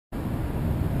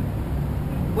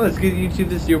What's good, YouTube?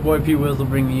 This is your boy P Wills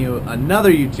bringing you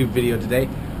another YouTube video today.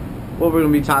 What we're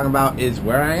going to be talking about is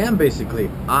where I am,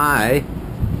 basically. I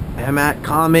am at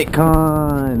Comic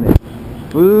Con.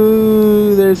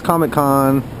 Woo! There's Comic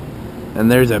Con.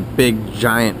 And there's a big,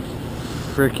 giant,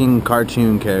 freaking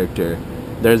cartoon character.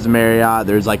 There's Marriott.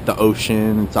 There's like the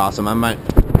ocean. It's awesome. I'm at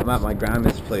my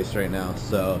grandma's place right now.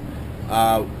 So,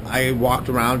 I walked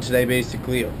around today,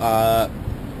 basically.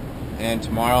 And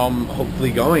tomorrow I'm hopefully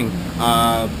going.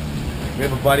 We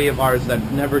have a buddy of ours that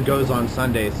never goes on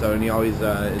Sunday, and he always is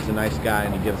a nice guy,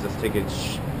 and he gives us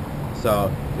tickets.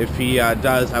 So if he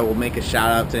does, I will make a shout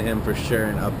out to him for sure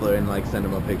and upload and like send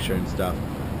him a picture and stuff.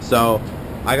 So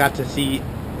I got to see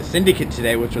Syndicate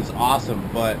today, which was awesome.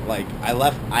 But like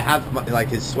I have like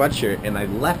his sweatshirt, and I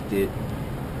left it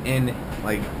in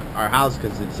like our house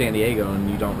because it's San Diego and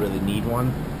you don't really need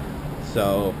one.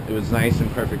 So it was nice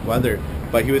and perfect weather.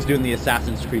 But he was doing the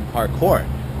Assassin's Creed parkour.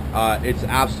 It's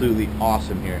absolutely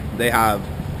awesome here. They have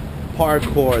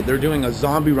parkour. They're doing a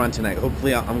zombie run tonight.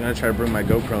 Hopefully I'm going to try to bring my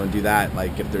GoPro and do that,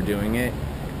 like if they're doing it.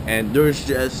 And there's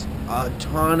just a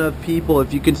ton of people.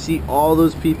 If you can see all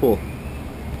those people.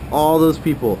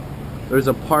 There's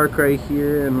a park right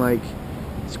here, and like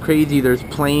it's crazy. There's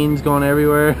planes going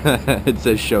everywhere. It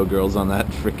says Showgirls on that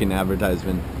freaking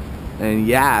advertisement. And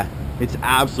yeah, it's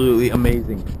absolutely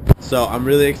amazing. So I'm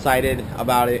really excited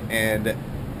about it, and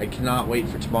I cannot wait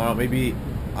for tomorrow. Maybe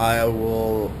I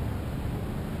will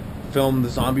film the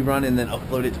zombie run and then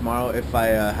upload it tomorrow if I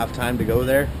have time to go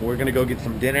there. We're gonna go get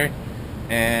some dinner,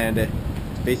 and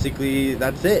basically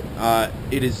that's it.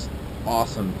 It is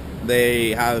awesome.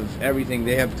 They have everything.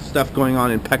 They have stuff going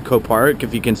on in Petco Park,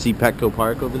 if you can see Petco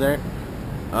Park over there.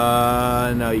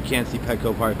 No, you can't see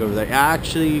Petco Park over there.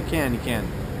 Actually, you can.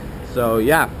 So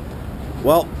yeah,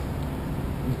 well,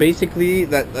 basically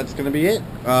that's gonna be it.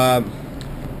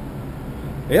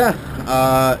 Yeah.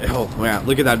 Oh yeah,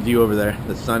 look at that view over there.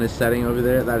 The sun is setting over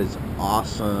there. That is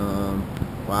awesome.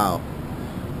 Wow.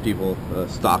 People,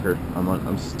 stalker.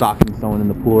 I'm stalking someone in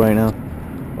the pool right now.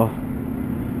 Oh,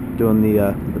 doing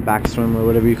the back swim or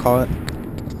whatever you call it.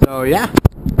 So yeah,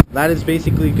 that is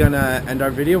basically gonna end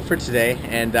our video for today,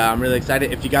 and I'm really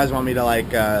excited. If you guys want me to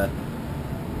like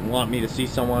want me to see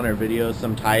someone or video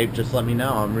some type, just let me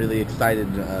know. I'm really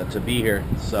excited to be here.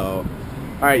 So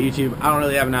alright, YouTube, I don't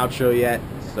really have an outro yet,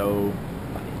 so